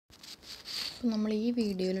നമ്മൾ ഈ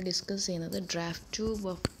വീഡിയോയിൽ ഡിസ്കസ് ചെയ്യുന്നത് ഡ്രാഫ്റ്റ് ട്യൂബ്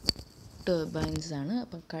ഓഫ് ടർബൈൻസ് ആണ്.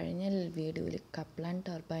 അപ്പോൾ കഴിഞ്ഞ വീഡിയോയിൽ കപ്പിൾ ആൻഡ്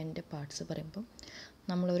ടർബൈനിൻ്റെ പാർട്സ് പറയുമ്പോൾ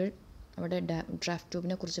അവിടെ ഡ്രാഫ്റ്റ്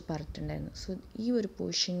ട്യൂബിനെ കുറിച്ച് പറഞ്ഞിട്ടുണ്ടായിരുന്നു. സോ ഈ ഒരു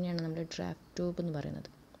പൊസിഷനെയാണ് നമ്മുടെ ഡ്രാഫ്റ്റ് ട്യൂബ് എന്ന് പറയുന്നത്.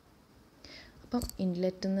 അപ്പം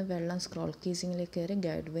ഇൻലെറ്റിൽ നിന്ന് വെള്ളം സ്ക്രോൾ കേസിങ്ങിലേക്ക് കയറി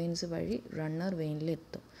ഗൈഡ് വെയിൻസ് വഴി റണ്ണർ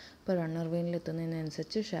വെയിനിലെത്തും. അപ്പോൾ റണ്ണർ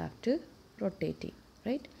വെയിനിലെത്തുന്നതിനനുസരിച്ച് ഷാഫ്റ്റ് റൊട്ടേറ്റ് ചെയ്യും,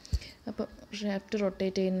 റൈറ്റ്? അപ്പോൾ ഷാഫ്റ്റ്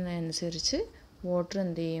റൊട്ടേറ്റ് ചെയ്യുന്നതിനനുസരിച്ച് വാട്ടർ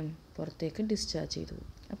എന്ത് ചെയ്യും, പുറത്തേക്ക് ഡിസ്ചാർജ് ചെയ്തു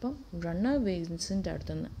പോകും. അപ്പം റണ്ണർ വെയിൻസിൻ്റെ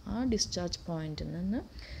അടുത്തുനിന്ന് ആ ഡിസ്ചാർജ് പോയിൻറ്റിൽ നിന്ന്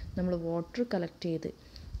നമ്മൾ വാട്ടർ കളക്ട് ചെയ്ത്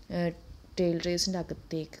ടെയിൽ റേസിൻ്റെ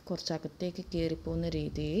കുറച്ചകത്തേക്ക് കയറിപ്പോകുന്ന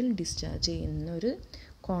രീതിയിൽ ഡിസ്ചാർജ് ചെയ്യുന്ന ഒരു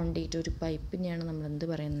കോണ്ടീറ്റ്, ഒരു പൈപ്പിനെയാണ് നമ്മൾ എന്ത്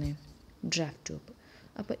പറയുന്നത്, ഡ്രാഫ്റ്റ് ട്യൂബ്.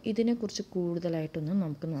 അപ്പോൾ ഇതിനെക്കുറിച്ച് കൂടുതലായിട്ടൊന്ന്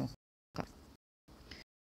നമുക്ക് നോക്കാം.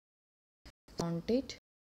 കോണ്ടീറ്റ്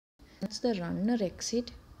the runner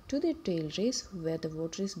exit to the tail race where the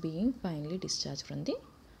water is being finally discharged from the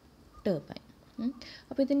turbine.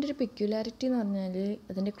 അപ്പോൾ ഇതിൻ്റെ ഒരു പെക്യുലാരിറ്റി എന്ന് പറഞ്ഞാൽ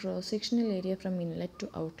അതിൻ്റെ cross sectional area from inlet to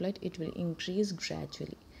outlet it will increase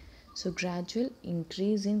gradually. So gradual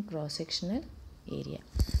increase in cross sectional area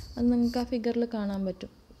അത് നിങ്ങൾക്ക് ആ ഫിഗറിൽ കാണാൻ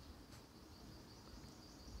പറ്റും.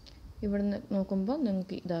 ഇവിടുന്ന് നോക്കുമ്പോൾ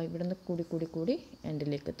നിങ്ങൾക്ക് ഇവിടുന്ന് കൂടി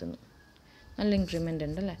എൻഡിലേക്ക് എത്തുന്നു. നല്ല ഇൻക്രിമെൻ്റ്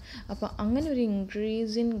ഉണ്ടല്ലേ. അപ്പോൾ അങ്ങനെ ഒരു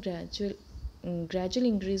ഗ്രാജുവൽ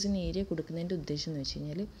ഇൻക്രീസ് ഇൻ ഏരിയ കൊടുക്കുന്നതിൻ്റെ ഉദ്ദേശം എന്ന് വെച്ച്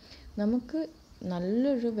കഴിഞ്ഞാൽ നമുക്ക്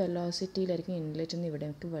നല്ലൊരു വെലോസിറ്റിയിലായിരിക്കും ഇൻലെറ്റിൽ നിന്ന്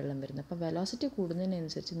ഇവിടേക്ക് വെള്ളം വരുന്നത്. അപ്പോൾ വെലോസിറ്റി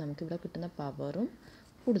കൂടുന്നതിനനുസരിച്ച് നമുക്കിവിടെ കിട്ടുന്ന പവറും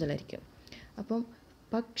കൂടുതലായിരിക്കും.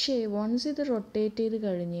 പക്ഷേ വൺസ് ഇത് റൊട്ടേറ്റ് ചെയ്ത്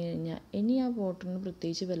കഴിഞ്ഞ് കഴിഞ്ഞാൽ ഇനി ആ വാട്ടറിന്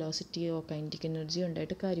പ്രത്യേകിച്ച് വെലോസിറ്റിയോ കൈനറ്റിക് എനർജിയോ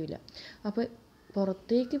ഉണ്ടായിട്ട് കാര്യമില്ല. അപ്പോൾ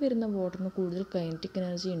പുറത്തേക്ക് വരുന്ന വാട്ടറിന് കൂടുതൽ കൈനറ്റിക്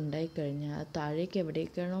എനർജി ഉണ്ടായിക്കഴിഞ്ഞാൽ അത് താഴേക്ക്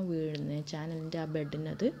എവിടേക്കാണോ വീഴുന്നത് ചാനലിൻ്റെ ആ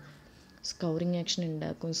ബെഡിനത് സ്കൗറിങ് ആക്ഷൻ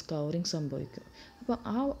ഉണ്ടാക്കും, സ്കൗറിങ് സംഭവിക്കും. അപ്പോൾ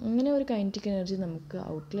അങ്ങനെ ഒരു കൈനറ്റിക് എനർജി നമുക്ക്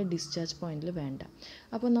ഔട്ട്ലെറ്റ് ഡിസ്ചാർജ് പോയിന്റിൽ വേണ്ട.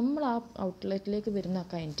 അപ്പോൾ നമ്മൾ ആ ഔട്ട്ലെറ്റിലേക്ക് വരുന്ന ആ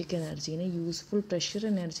കൈനറ്റിക് എനർജീനെ യൂസ്ഫുൾ പ്രഷർ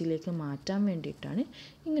എനർജിയിലേക്ക് മാറ്റാൻ വേണ്ടിയിട്ടാണ്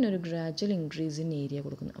ഇങ്ങനൊരു ഗ്രാജുവൽ ഇൻക്രീസ് ഇൻ ഏരിയ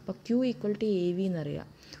കൊടുക്കുന്നത്. അപ്പോൾ Q=AV എന്നറിയാം.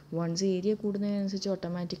 വൺസ് ഏരിയ കൂടുന്നതിനനുസരിച്ച്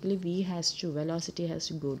automatically velocity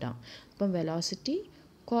has to go down. അപ്പം വെലോസിറ്റി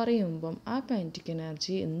കുറയുമ്പം ആ കൈനറ്റിക്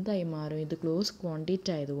എനർജി എന്തായി മാറും, ഇത് ക്ലോസ് ക്വാണ്ടിറ്റി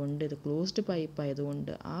ആയതുകൊണ്ട്, ഇത് ക്ലോസ്ഡ് പൈപ്പ്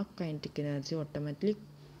ആയതുകൊണ്ട് ആ kinetic energy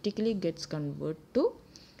automatically gets convert to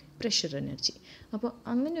pressure energy. അപ്പോൾ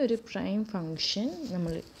അങ്ങനെ ഒരു പ്രൈം ഫങ്ഷൻ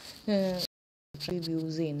നമ്മൾ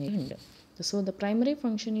യൂസ് ചെയ്യുന്നുണ്ട്. So the primary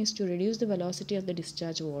function is to reduce the velocity of the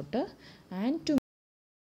discharge water and to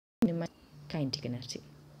minimise kinetic energy.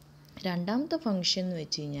 രണ്ടാമത്തെ function എന്ന്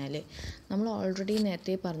വെച്ച് കഴിഞ്ഞാൽ നമ്മൾ ഓൾറെഡി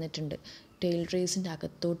നേരത്തെ പറഞ്ഞിട്ടുണ്ട്, ടെയിൽ റേസിൻ്റെ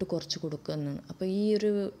അകത്തോട്ട് കുറച്ച് കൊടുക്കുന്നതാണ്. അപ്പോൾ ഈ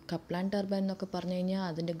ഒരു കപ്പിൾ ആൻഡ് ടർബൈൻ എന്നൊക്കെ പറഞ്ഞു കഴിഞ്ഞാൽ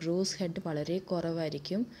അതിൻ്റെ ഗ്രോസ് ഹെഡ് വളരെ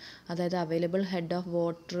കുറവായിരിക്കും. അതായത് അവൈലബിൾ ഹെഡ് ഓഫ്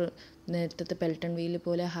വാട്ടർ നേരത്തെ പെൽട്ടൺ വീൽ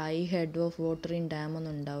പോലെ high head of water in dam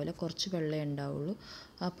ഒന്നും ഉണ്ടാവില്ല, കുറച്ച് വെള്ളമേ ഉണ്ടാവുള്ളൂ.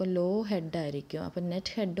 അപ്പോൾ ലോ ഹെഡായിരിക്കും, അപ്പോൾ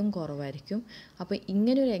നെറ്റ് ഹെഡും കുറവായിരിക്കും. അപ്പോൾ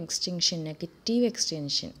ഇങ്ങനെ ഒരു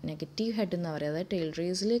നെഗറ്റീവ് ഹെഡ് എന്ന് പറയുക, അതായത് ടെയിൽ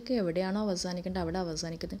റേസിലേക്ക് എവിടെയാണോ അവസാനിക്കേണ്ടത് അവിടെ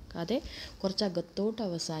അവസാനിക്കുന്നത്, അതെ കുറച്ച് അകത്തോട്ട്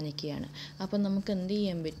അവസാനിക്കുകയാണ്. അപ്പോൾ നമുക്ക് എന്ത്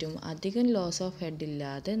ചെയ്യാൻ പറ്റും, അധികം ലോസ് ഓഫ് ഹെഡ്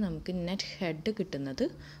ഇല്ലാതെ നമുക്ക് നെറ്റ് ഹെഡ് കിട്ടുന്നത്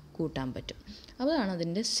കൂട്ടാൻ പറ്റും. അതാണ്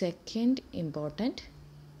അതിൻ്റെ second important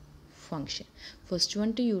function. First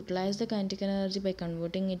one, to utilize the kinetic energy by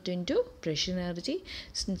converting it into pressure energy.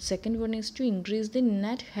 Second one is to increase the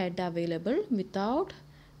net head available without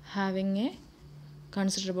having a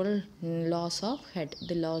considerable loss of head.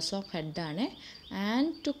 The loss of head and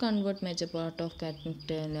to convert major part of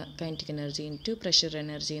kinetic energy into pressure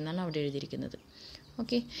energy എന്നാണ് അവിടെ എഴുതിയിരിക്കുന്നത്.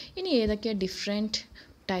 Okay, ഇനി ഏതൊക്കെയാണ് different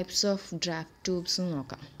types of draft tubes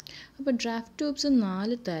നോക്കാം. അപ്പോൾ draft tubes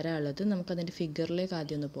 4 തരം ഉള്ളത്. നമുക്കതിൻ്റെ ഫിഗറിലേക്ക്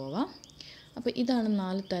ആദ്യം ഒന്ന് പോവാം. അപ്പോൾ ഇതാണ്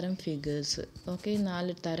 4 തരം ഫിഗേഴ്സ്. ഓക്കെ,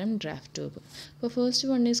 4 തരം ഡ്രാഫ്റ്റ് ട്യൂബ്. അപ്പോൾ first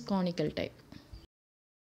one is conical type,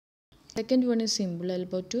 second one is simple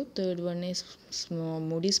elbow tube, third one is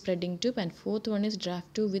Moody spreading tube and fourth one is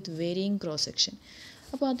draft tube with varying cross section.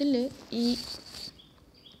 അപ്പോൾ അതിൽ ഈ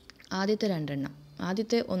ആദ്യത്തെ 2 എണ്ണം,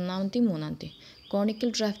 ആദ്യത്തെ ഒന്നാമത്തെയും മൂന്നാമത്തെയും conical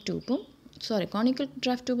draft tube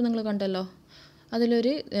നിങ്ങൾ കണ്ടല്ലോ.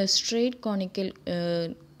 അതിലൊരു സ്ട്രെയിറ്റ് കോണിക്കൽ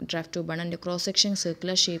ഡ്രാഫ്റ്റ് ട്യൂബാണ്. അതിൻ്റെ ക്രോസ് സെക്ഷൻ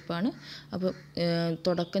സർക്കുലർ ഷേപ്പാണ്. അപ്പോൾ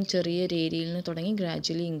തുടക്കം ചെറിയ ഏരിയയിൽ നിന്ന് തുടങ്ങി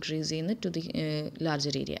ഗ്രാജുവലി ഇൻക്രീസ് ചെയ്യുന്ന ടു ദി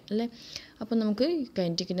ലാർജർ ഏരിയ അല്ലേ. അപ്പോൾ നമുക്ക്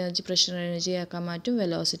കൈനറ്റിക് എനർജി പ്രഷർ എനർജി ആക്കാൻ മാറ്റും,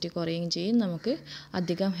 വെലോസിറ്റി കുറയുകയും ചെയ്യും, നമുക്ക്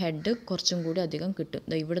അധികം ഹെഡ് കുറച്ചും കൂടി അധികം കിട്ടും.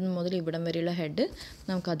 ഇവിടെ മുതൽ ഇവിടം വരെയുള്ള ഹെഡ്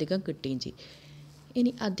നമുക്ക് അധികം കിട്ടുകയും ചെയ്യും.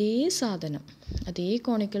 ഇനി അതേ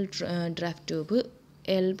കോണിക്കൽ ഡ്രാഫ്റ്റ് ട്യൂബ്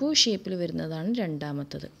എൽബോ ഷേപ്പിൽ വരുന്നതാണ്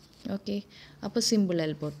രണ്ടാമത്തത്. ഓക്കെ, അപ്പോൾ സിമ്പിൾ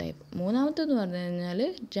എൽബോ ടൈപ്പ്. മൂന്നാമത്തെന്ന് പറഞ്ഞു കഴിഞ്ഞാൽ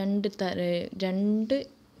 2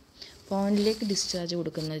 പോയിന്റിലേക്ക് ഡിസ്ചാർജ്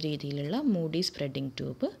കൊടുക്കുന്ന രീതിയിലുള്ള മൂഡി സ്പ്രെഡിങ്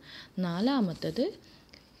ട്യൂബ്. നാലാമത്തത്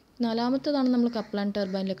നാലാമത്തേതാണ് നമ്മൾ കപ്ലാൻ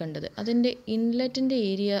ടർബൈനിൽ കണ്ടത്. അതിൻ്റെ ഇൻലെറ്റിൻ്റെ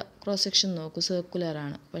ഏരിയ ക്രോസ് സെക്ഷൻ നോക്കൂ,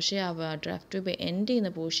 സർക്കുലറാണ്. പക്ഷേ ആ ഡ്രാഫ്റ്റ് ട്യൂബ് എൻഡ് ചെയ്യുന്ന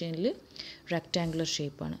പോർഷനിൽ റെക്റ്റാങ്കുലർ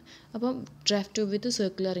ഷേപ്പാണ്. അപ്പം draft tube with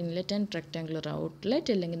circular inlet and rectangular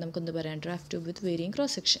outlet, അല്ലെങ്കിൽ നമുക്കെന്ത് പറയാം, ഡ്രാഫ്റ്റ് ട്യൂബ് വിത്ത് വേരിയിങ്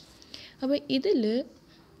ക്രോസ് സെക്ഷൻ. അപ്പോൾ ഇതിൽ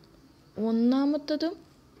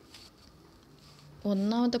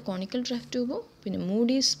ഒന്നാമത്തെ കോണിക്കൽ ഡ്രാഫ്റ്റ് ട്യൂബും പിന്നെ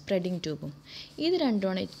മൂഡി സ്പ്രെഡിങ് ട്യൂബും, ഇത്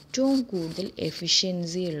രണ്ടുമാണ് ഏറ്റവും കൂടുതൽ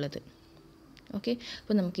എഫിഷ്യൻസി ഉള്ളത്. ഓക്കെ,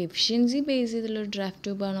 അപ്പോൾ നമുക്ക് എഫിഷ്യൻസി ബേസ് ചെയ്തുള്ള ഡ്രാഫ്റ്റ്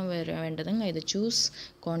ട്യൂബാണ് വേണ്ടതെങ്കിൽ ഇത് choose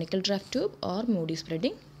conical draft tube or Moody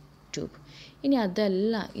spreading tube. ഇനി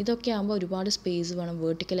അതല്ല, ഇതൊക്കെ ആകുമ്പോൾ ഒരുപാട് സ്പേസ് വേണം,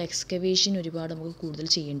 വേർട്ടിക്കൽ എക്സ്കവേഷൻ ഒരുപാട് നമുക്ക് കൂടുതൽ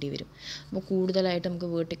ചെയ്യേണ്ടി വരും. അപ്പോൾ കൂടുതലായിട്ട് നമുക്ക്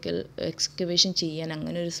വേർട്ടിക്കൽ എക്സ്കവേഷൻ ചെയ്യാൻ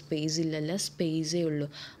അങ്ങനെ ഒരു സ്പേസ് ഇല്ലല്ല, സ്പേസേ ഉള്ളൂ.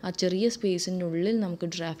 ആ ചെറിയ സ്പേസിൻ്റെ ഉള്ളിൽ നമുക്ക്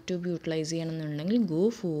ഡ്രാഫ്റ്റ് ട്യൂബ് യൂട്ടിലൈസ് ചെയ്യണമെന്നുണ്ടെങ്കിൽ go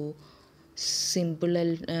for simple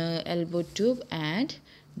elbow tube and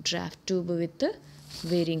draft tube with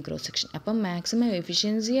varying cross section. അപ്പം മാക്സിമം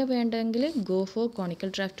എഫിഷ്യൻസിയാണ് വേണ്ടെങ്കിൽ go for conical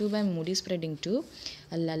draft tube and Moody spreading tube.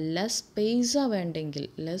 അല്ല ലെസ്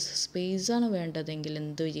സ്പേസാണ് വേണ്ടതെങ്കിൽ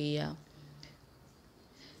എന്ത് ചെയ്യുക,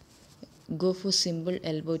 go for simple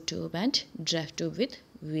elbow tube and draft tube with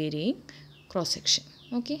varying cross section.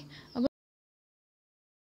 Okay, അപ്പോൾ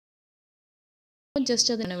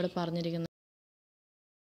just അതാണ് ഇവിടെ പറഞ്ഞിരിക്കുന്നത്,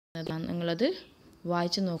 നിങ്ങളത്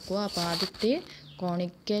വായിച്ച് നോക്കുക. അപ്പോൾ ആദ്യത്തെ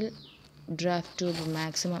conical draft tube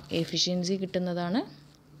maximum efficiency കിട്ടുന്നതാണ്.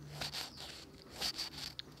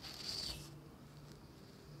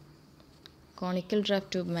 Conical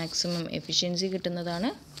draft tube maximum efficiency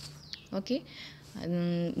കിട്ടുന്നതാണ്. Okay,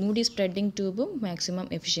 Moody spreading ട്യൂബും maximum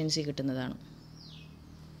efficiency കിട്ടുന്നതാണ്.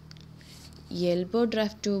 Elbow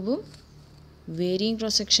draft ട്യൂബും varying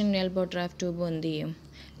cross section elbow draft ട്യൂബും എന്ത് ചെയ്യും,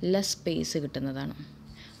 ലെസ് സ്പേസ് കിട്ടുന്നതാണ്.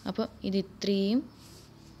 അപ്പോൾ ഇത് ഇത്രയും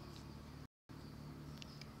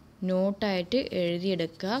നോട്ടായിട്ട്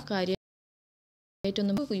എഴുതിയെടുക്കുക.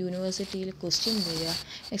 കാര്യമായിട്ടൊന്നും യൂണിവേഴ്സിറ്റിയിൽ ക്വസ്റ്റ്യൻ വരിക,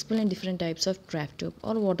 explain different types of draft tube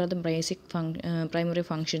or what are the basic primary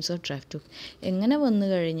functions of draft tube. എങ്ങനെ വന്നു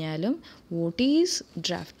കഴിഞ്ഞാലും വാട്ട് ഈസ്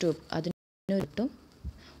ഡ്രാഫ്റ്റ് ട്യൂബ് അതിന് കിട്ടും.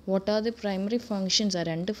 What are the primary functions, ആ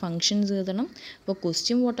രണ്ട് ഫങ്ഷൻസ് എഴുതണം. അപ്പോൾ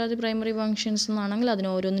question what are the primary functions എന്നാണെങ്കിൽ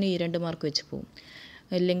അതിന് ഓരോന്നിനും 2 മാർക്ക് വെച്ച് പോകും,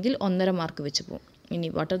 അല്ലെങ്കിൽ 1.5 മാർക്ക് വെച്ച് പോകും. ഇനി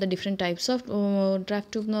what are the different types of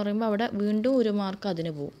draft tube എന്ന് പറയുമ്പോൾ അവിടെ വീണ്ടും 1 മാർക്ക്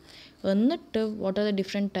അതിന് പോകും. എന്നിട്ട് what are the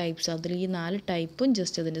different types, അതിൽ ഈ 4 ടൈപ്പും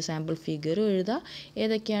ജസ്റ്റ് അതിൻ്റെ സാമ്പിൾ ഫിഗറും എഴുതുക,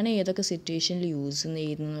 ഏതൊക്കെയാണ് ഏതൊക്കെ സിറ്റുവേഷനിൽ യൂസ്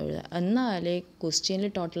ചെയ്യുന്നത് എഴുതുക. എന്നാലേ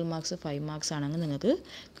ക്വസ്റ്റ്യനിൽ ടോട്ടൽ മാർക്സ് 5 മാർക്സ് ആണെങ്കിൽ നിങ്ങൾക്ക്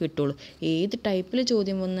കിട്ടുള്ളൂ. ഏത് ടൈപ്പിൽ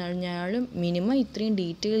ചോദ്യം വന്നു കഴിഞ്ഞാലും മിനിമം ഇത്രയും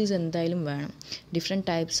ഡീറ്റെയിൽസ് എന്തായാലും വേണം. ഡിഫറെൻറ്റ്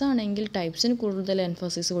ടൈപ്സ് ആണെങ്കിൽ ടൈപ്സിന് കൂടുതൽ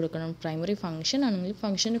എംഫസിസ് കൊടുക്കണം, പ്രൈമറി ഫംഗ്ഷൻ ആണെങ്കിൽ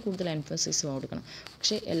ഫംഗ്ഷന് കൂടുതൽ എംഫസിസ് കൊടുക്കണം.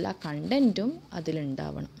 പക്ഷേ എല്ലാ കണ്ടൻറ്റും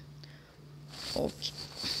അതിലുണ്ടാവണം. ഓക്കെ.